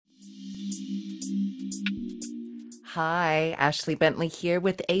Hi, Ashley Bentley here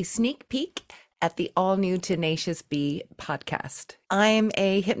with a sneak peek at the all new Tenacious Bee podcast. I'm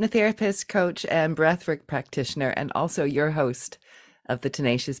a hypnotherapist, coach, and breathwork practitioner, and also your host of the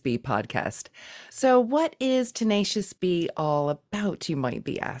Tenacious Bee podcast. So, what is Tenacious Bee all about, you might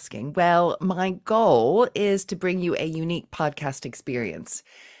be asking? Well, my goal is to bring you a unique podcast experience,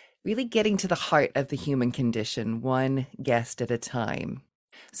 really getting to the heart of the human condition, one guest at a time.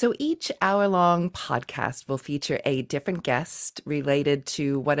 So each hour long podcast will feature a different guest related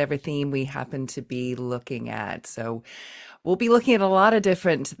to whatever theme we happen to be looking at. So we'll be looking at a lot of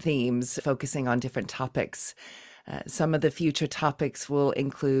different themes, focusing on different topics. Some of the future topics will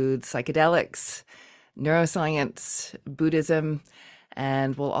include psychedelics, neuroscience, Buddhism,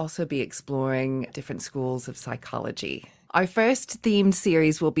 and we'll also be exploring different schools of psychology. Our first themed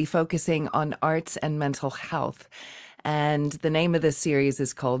series will be focusing on arts and mental health. And the name of this series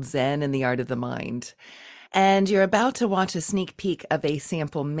is called Zen and the Art of the Mind. And you're about to watch a sneak peek of a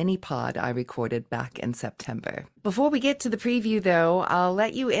sample mini pod I recorded back in September. Before we get to the preview, though, I'll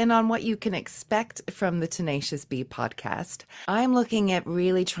let you in on what you can expect from the Tenacious Bee podcast. I'm looking at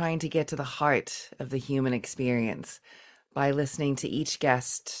really trying to get to the heart of the human experience by listening to each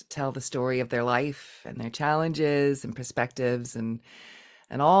guest tell the story of their life and their challenges and perspectives and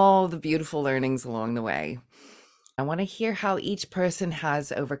all the beautiful learnings along the way. I want to hear how each person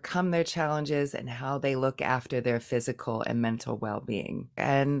has overcome their challenges and how they look after their physical and mental well-being.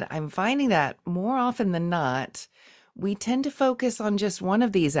 And I'm finding that more often than not, we tend to focus on just one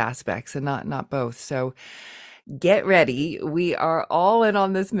of these aspects and not both. So get ready. We are all in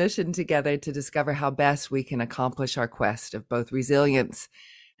on this mission together to discover how best we can accomplish our quest of both resilience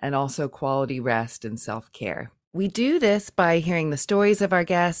and also quality rest and self-care. We do this by hearing the stories of our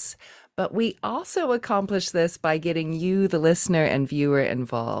guests, but we also accomplish this by getting you, the listener and viewer,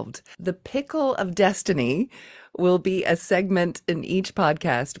 involved. The Pickle of Destiny will be a segment in each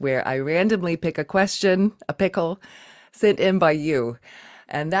podcast where I randomly pick a question, a pickle, sent in by you.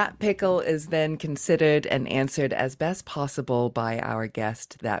 And that pickle is then considered and answered as best possible by our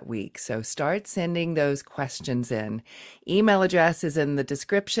guest that week. So start sending those questions in. Email address is in the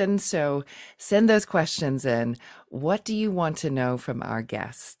description, so send those questions in. What do you want to know from our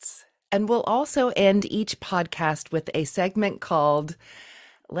guests? And we'll also end each podcast with a segment called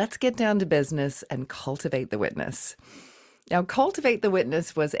Let's Get Down to Business and Cultivate the Witness. Now, cultivate the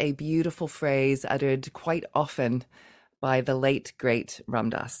witness was a beautiful phrase uttered quite often by the late, great Ram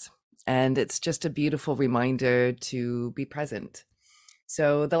Dass. And it's just a beautiful reminder to be present.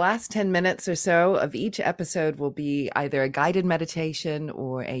 So the last 10 minutes or so of each episode will be either a guided meditation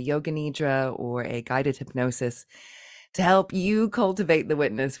or a yoga nidra or a guided hypnosis to help you cultivate the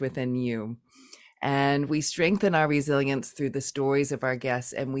witness within you. And we strengthen our resilience through the stories of our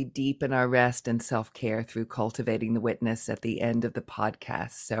guests, and we deepen our rest and self-care through cultivating the witness at the end of the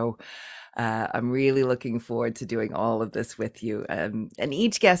podcast. So I'm really looking forward to doing all of this with you. And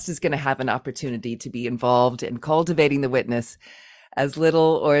each guest is going to have an opportunity to be involved in cultivating the witness as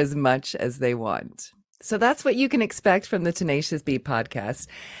little or as much as they want. So that's what you can expect from the Tenacious Bee podcast.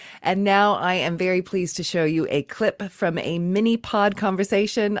 And now I am very pleased to show you a clip from a mini pod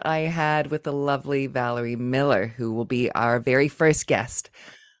conversation I had with the lovely Valerie Miller, who will be our very first guest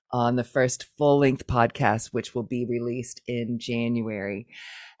on the first full-length podcast, which will be released in January.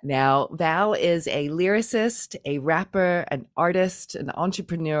 Now, Val is a lyricist, a rapper, an artist, an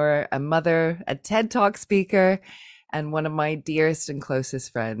entrepreneur, a mother, a TED Talk speaker, and one of my dearest and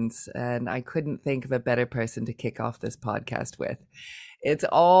closest friends. And I couldn't think of a better person to kick off this podcast with. It's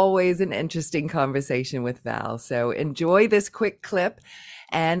always an interesting conversation with Val. So enjoy this quick clip.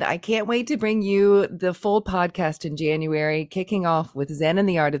 And I can't wait to bring you the full podcast in January, kicking off with Zen and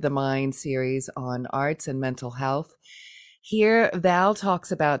the Art of the Mind series on arts and mental health. Here, Val talks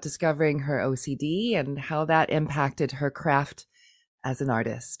about discovering her OCD and how that impacted her craft as an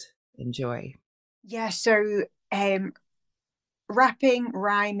artist. Enjoy. Yeah, so rapping,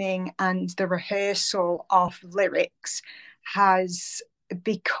 rhyming, and the rehearsal of lyrics has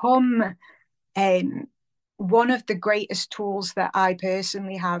become one of the greatest tools that I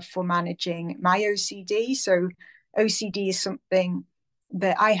personally have for managing my OCD. So, OCD is something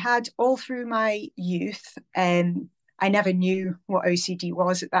that I had all through my youth. I never knew what OCD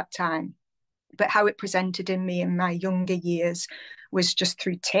was at that time, but how it presented in me in my younger years was just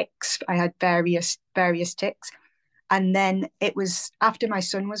through tics. I had various tics. And then it was after my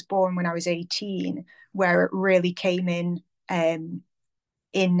son was born when I was 18, where it really came in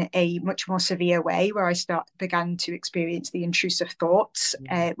a much more severe way, where I began to experience the intrusive thoughts,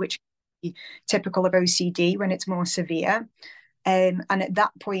 which is typical of OCD when it's more severe. And at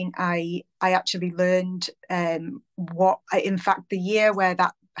that point, I actually learned in fact, the year where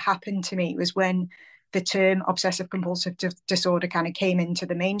that happened to me was when the term obsessive compulsive disorder kind of came into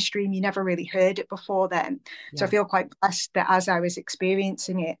the mainstream. You never really heard it before then. So I Yeah. feel quite blessed that as I was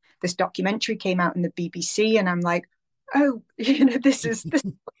experiencing it, this documentary came out in the BBC, and I'm like, oh, this is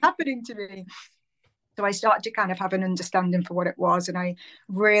happening to me. So I started to kind of have an understanding for what it was, and I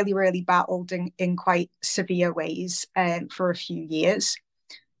really, really battled in quite severe ways for a few years.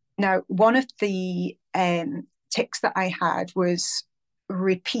 Now, one of the tics that I had was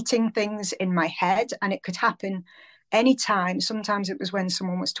repeating things in my head, and it could happen anytime. Sometimes it was when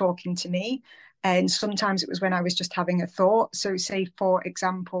someone was talking to me, and sometimes it was when I was just having a thought. So, say, for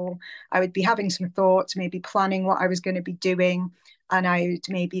example, I would be having some thoughts, maybe planning what I was going to be doing, and I would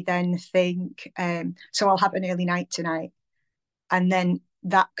maybe then think, so I'll have an early night tonight. And then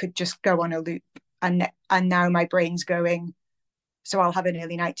that could just go on a loop. And now my brain's going, so I'll have an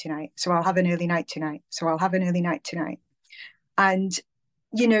early night tonight. So I'll have an early night tonight. So I'll have an early night tonight. And,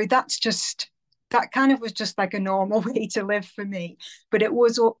 that kind of was just like a normal way to live for me. But it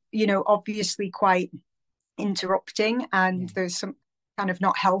was, obviously quite interrupting. Yeah. And there's some kind of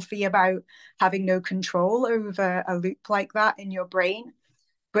not healthy about having no control over a loop like that in your brain.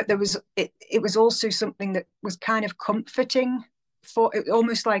 But it was also something that was kind of comforting, for it,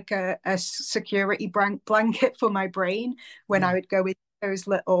 almost like a security blanket for my brain when I Yeah. would go in those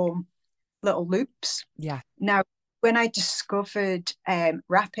little loops. Yeah. Now, when I discovered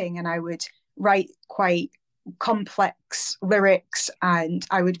rapping, and I would write quite complex lyrics, and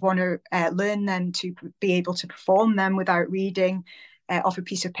I would want to learn them to be able to perform them without reading off a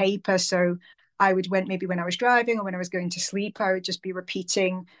piece of paper. So I would, when I was driving or when I was going to sleep, I would just be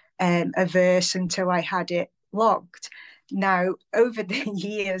repeating a verse until I had it logged. Now, over the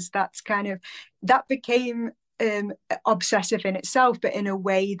years, that became obsessive in itself, but in a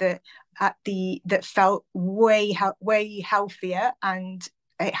way that felt way healthier, and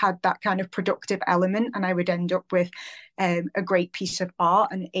it had that kind of productive element, and I would end up with a great piece of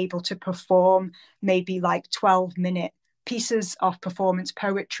art and able to perform maybe like 12-minute pieces of performance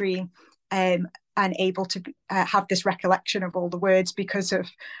poetry, and able to have this recollection of all the words because of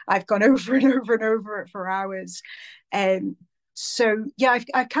I've gone over and over and over it for hours. So yeah,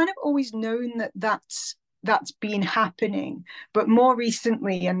 I've kind of always known that's been happening. But more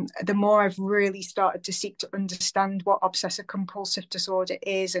recently, and the more I've really started to seek to understand what obsessive compulsive disorder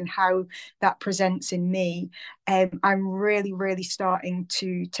is and how that presents in me, I'm really, really starting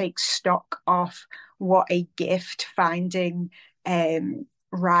to take stock of what a gift finding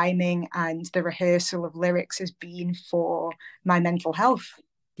rhyming and the rehearsal of lyrics has been for my mental health.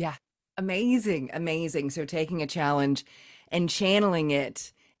 Yeah. Amazing. Amazing. So taking a challenge and channeling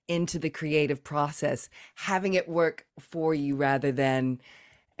it into the creative process, having it work for you rather than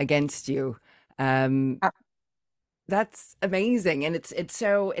against you. Um, Uh, that's amazing. And it's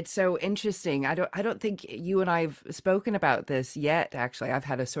so interesting. I don't think you and I've spoken about this yet, actually. I've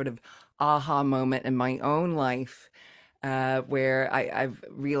had a sort of aha moment in my own life where I've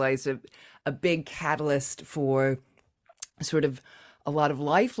realized a big catalyst for sort of a lot of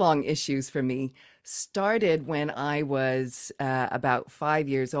lifelong issues for me started when I was about 5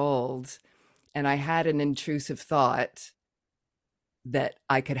 years old, and I had an intrusive thought that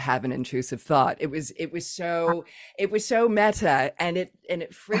I could have an intrusive thought. It was so meta, and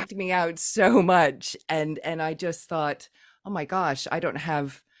it freaked me out so much, and I just thought, oh my gosh, I don't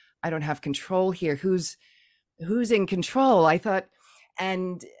have control here. Who's in control? I thought,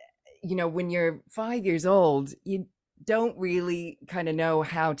 and when you're 5 years old, you don't really kind of know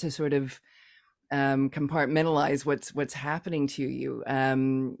how to sort of compartmentalize what's happening to you,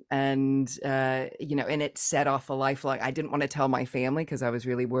 and it set off a lifelong. I didn't want to tell my family because I was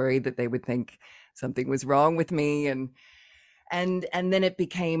really worried that they would think something was wrong with me, and then it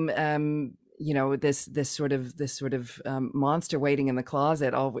became this sort of monster waiting in the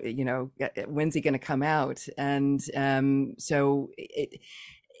closet. All when's he going to come out? And so it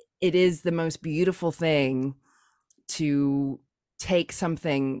is the most beautiful thing to take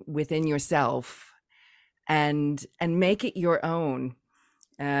something within yourself and make it your own,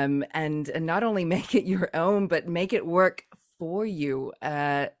 and not only make it your own but make it work for you.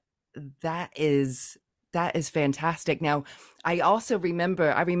 That is fantastic. Now, I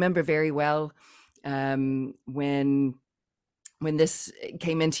remember very well, when this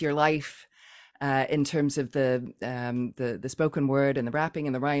came into your life, in terms of the spoken word and the rapping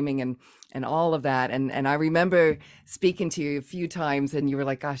and the rhyming and all of that. And I remember speaking to you a few times, and you were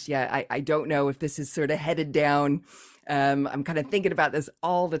like, "Gosh, yeah, I don't know if this is sort of headed down. I'm kind of thinking about this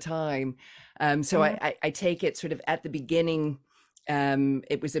all the time." So mm, I take it sort of at the beginning.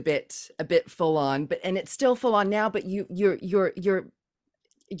 It was a bit full on, but and it's still full on now, but you're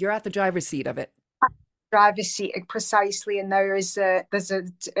at the driver's seat of it. Driver's seat precisely, and there's a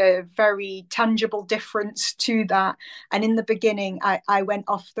very tangible difference to that. And in the beginning, I went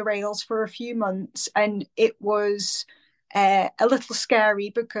off the rails for a few months, and it was a little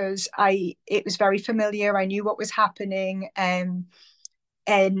scary because I it was very familiar. I knew what was happening, and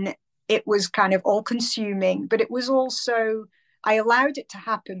it was kind of all consuming. But it was also, I allowed it to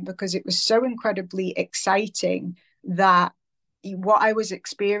happen because it was so incredibly exciting that what I was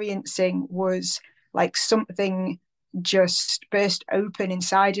experiencing was like something just burst open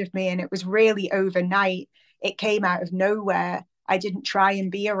inside of me. And it was really overnight. It came out of nowhere. I didn't try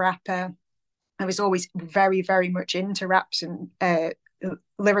and be a rapper. I was always very, very much into raps and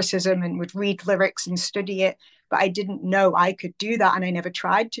lyricism and would read lyrics and study it, but I didn't know I could do that, and I never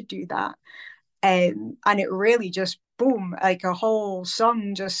tried to do that. And it really just boom, like a whole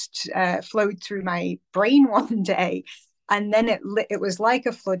song just flowed through my brain one day, and then it was like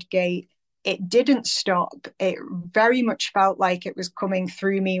a floodgate. It didn't stop. It very much felt like it was coming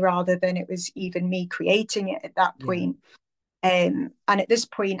through me rather than it was even me creating it at that Yeah. point. And at this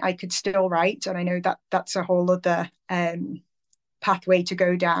point, I could still write, and I know that that's a whole other pathway to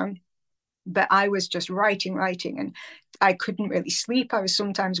go down. But I was just writing, and I couldn't really sleep. I was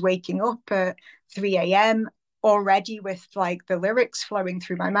sometimes waking up at 3 a.m. already with like the lyrics flowing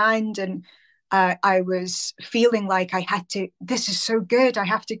through my mind. And I was feeling like I had to, this is so good, I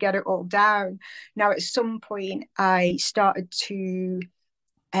have to get it all down. Now, at some point, I started to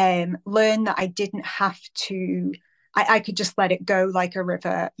learn that I didn't have to. I could just let it go like a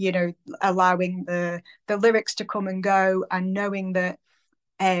river, allowing the lyrics to come and go, and knowing that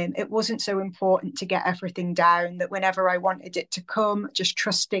it wasn't so important to get everything down, that whenever I wanted it to come, just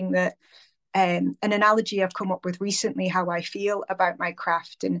trusting that. An analogy I've come up with recently, how I feel about my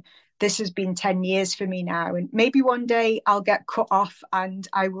craft. And this has been 10 years for me now. And maybe one day I'll get cut off and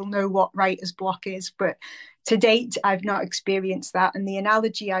I will know what writer's block is. But to date, I've not experienced that. And the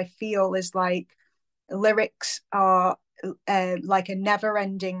analogy I feel is like lyrics are like a never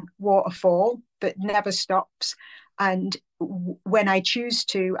ending waterfall that never stops. And when I choose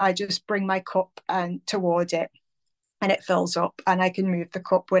to, I just bring my cup and toward it, and it fills up, and I can move the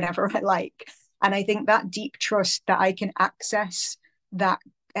cup whenever I like. And I think that deep trust that I can access that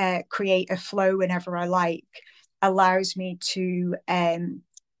creative flow whenever I like allows me to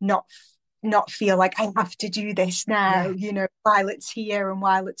not not feel like I have to do this now, Yeah. while it's here and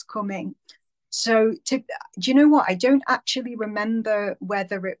while it's coming. So do you know what? I don't actually remember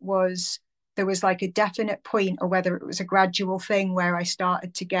whether it was there was like a definite point or whether it was a gradual thing where I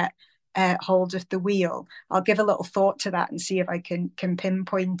started to get hold of the wheel. I'll give a little thought to that and see if I can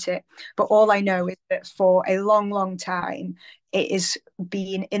pinpoint it. But all I know is that for a long, long time, it has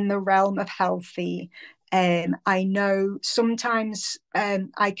been in the realm of healthy. I know sometimes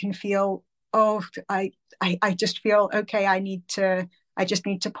I can feel, oh, I just feel okay. I just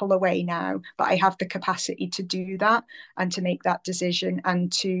need to pull away now, but I have the capacity to do that and to make that decision and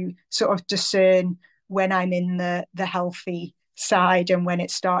to sort of discern when I'm in the healthy side and when it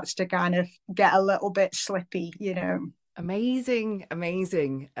starts to kind of get a little bit slippy. Amazing,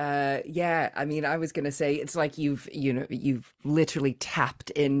 amazing. Yeah, I mean, I was gonna say it's like you've literally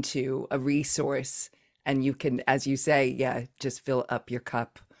tapped into a resource and you can, as you say, yeah, just fill up your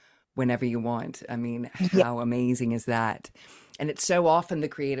cup whenever you want. I mean, Yeah, how amazing is that? And it's so often the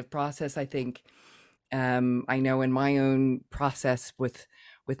creative process, I think. I know in my own process with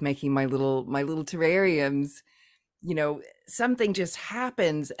making my little terrariums, something just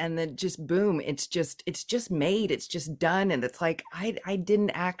happens and then just boom, it's just made, it's just done. And it's like I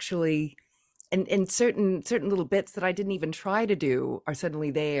didn't actually, and certain little bits that I didn't even try to do are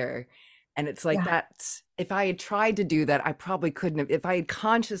suddenly there. And it's like yeah, that, if I had tried to do that, I probably couldn't have, if I had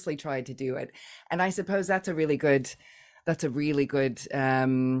consciously tried to do it. And I suppose that's a really good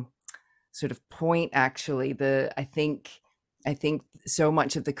sort of point, actually. I think so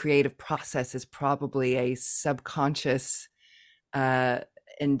much of the creative process is probably a subconscious uh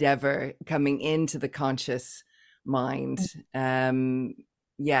endeavor coming into the conscious mind.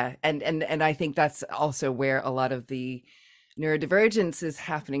 Yeah, and I think that's also where a lot of the neurodivergence is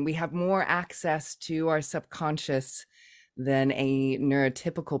happening. We have more access to our subconscious than a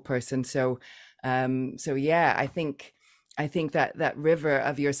neurotypical person. So yeah, I think that river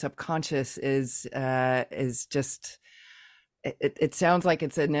of your subconscious is just, it sounds like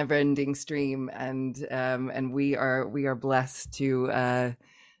it's a never-ending stream. And we are blessed to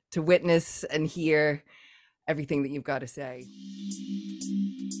witness and hear everything that you've got to say.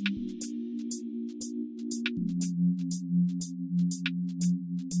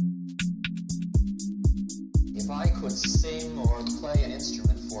 I could sing or play an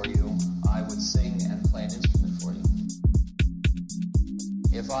instrument for you, I would sing and play an instrument for you.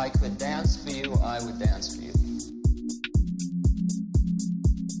 If I could dance for you, I would dance for you.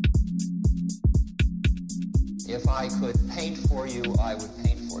 If I could paint for you, I would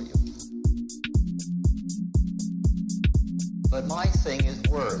paint for you. But my thing is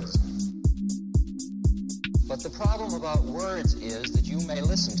words. But the problem about words is that you may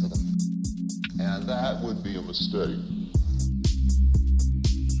listen to them. And that would be a mistake.